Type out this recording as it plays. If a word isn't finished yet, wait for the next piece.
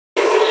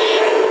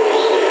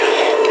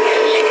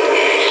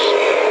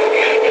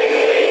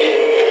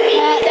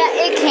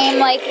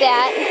like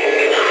that.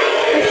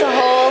 With a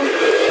hole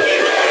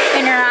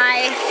in her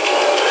eye.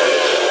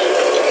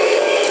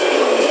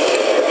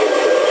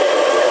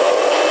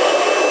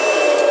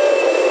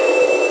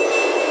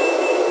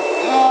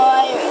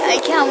 Oh, I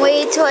can't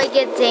wait till I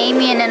get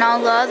Damien and all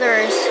the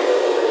others.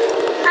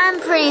 I'm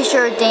pretty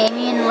sure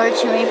Damien,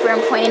 Lurching Reaper,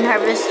 and Pointing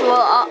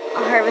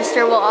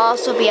Harvester will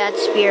also be at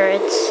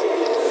Spirits.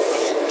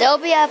 They'll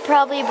be at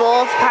probably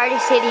both Party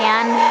City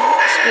and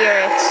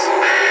Spirits.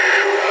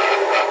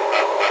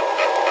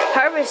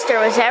 Harvester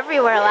was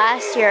everywhere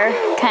last year,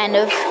 kind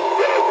of.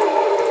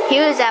 He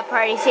was at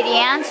Party City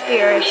and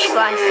Spirits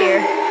last year.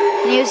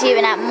 And he was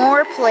even at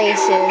more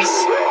places.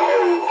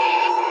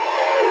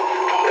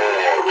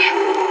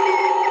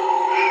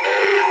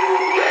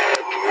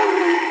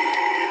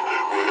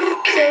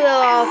 So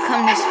they'll all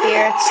come to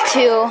Spirits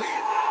too.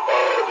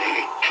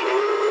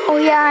 Oh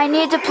yeah, I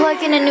need to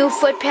plug in a new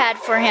foot pad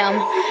for him.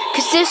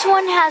 Because this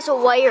one has a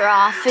wire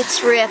off.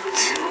 It's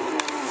ripped.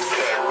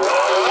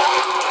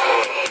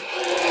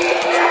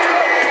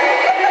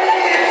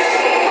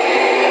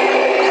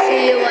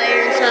 See, the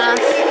wire's off.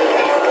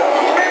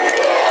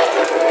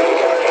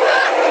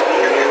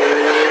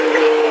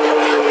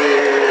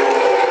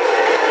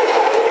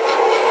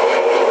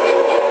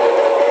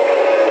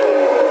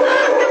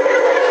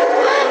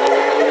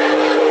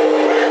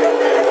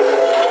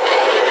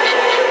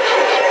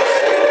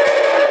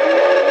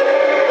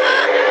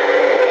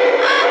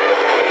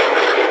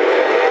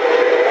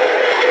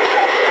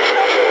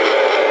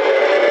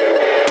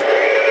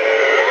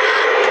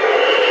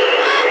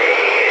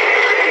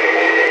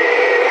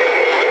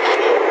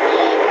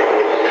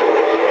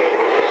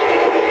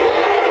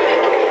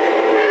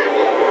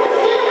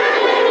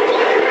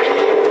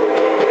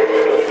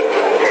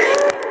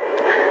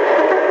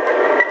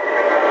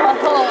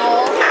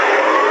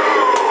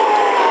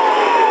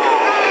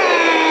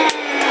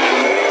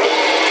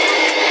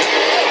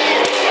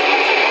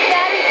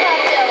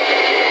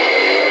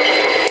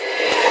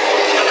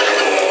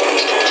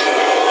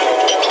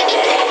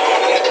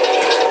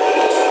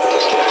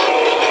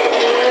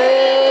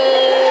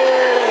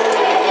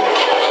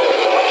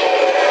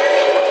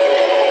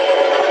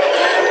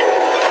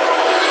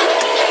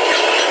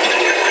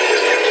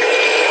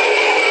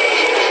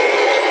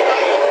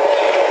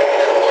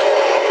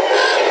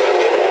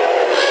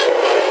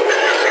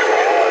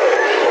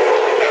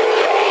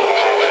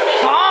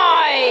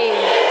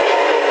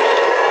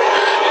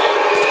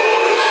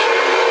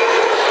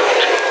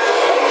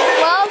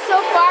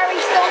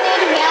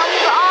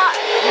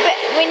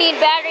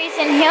 Batteries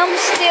in him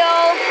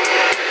still,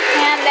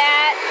 and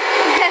that.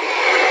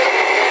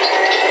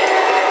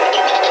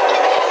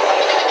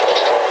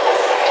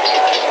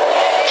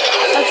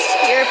 Of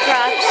spear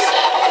props,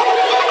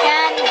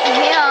 and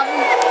him,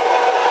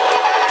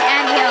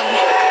 and him.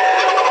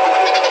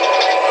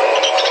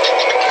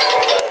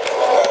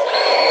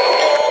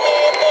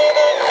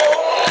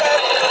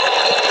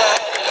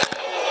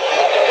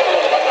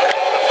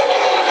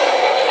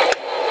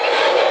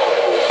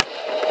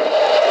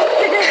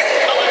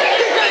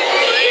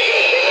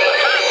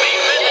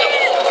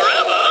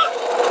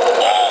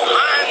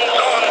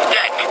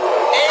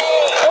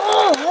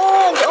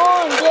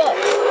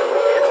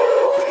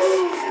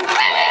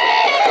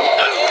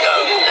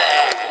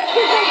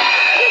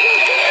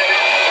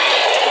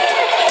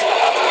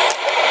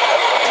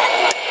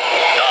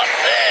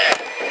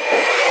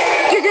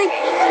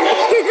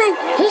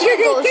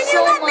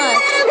 So much.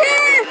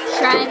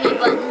 Try me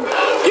button.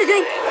 Excuse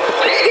me,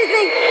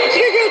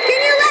 can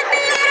you let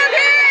me out of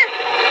here?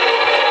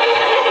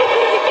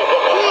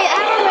 Hey,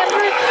 I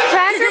remember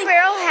Cracker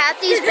Barrel had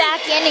these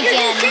back in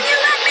again. Can you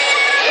let me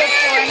out of here?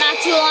 Before, not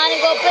too long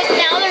ago, but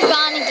now they're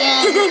gone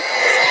again.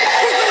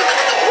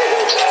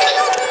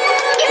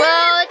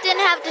 Well, it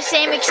didn't have the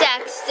same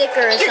exact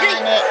stickers on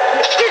it.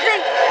 Excuse me,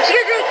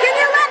 can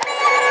you let me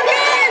out of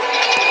here?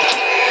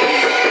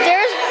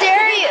 There's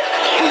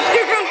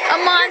a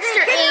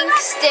Monster Inc.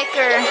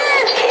 sticker.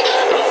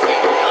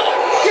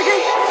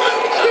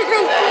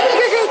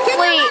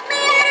 Wait,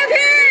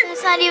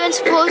 that's not even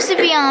supposed to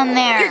be on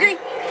there.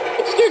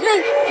 Excuse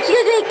me,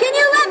 can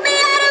you let me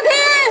out of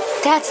here?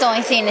 That's the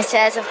only thing it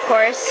says, of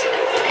course,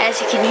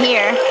 as you can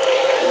hear.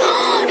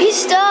 He's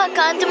stuck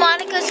on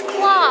Demonica's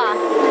claw.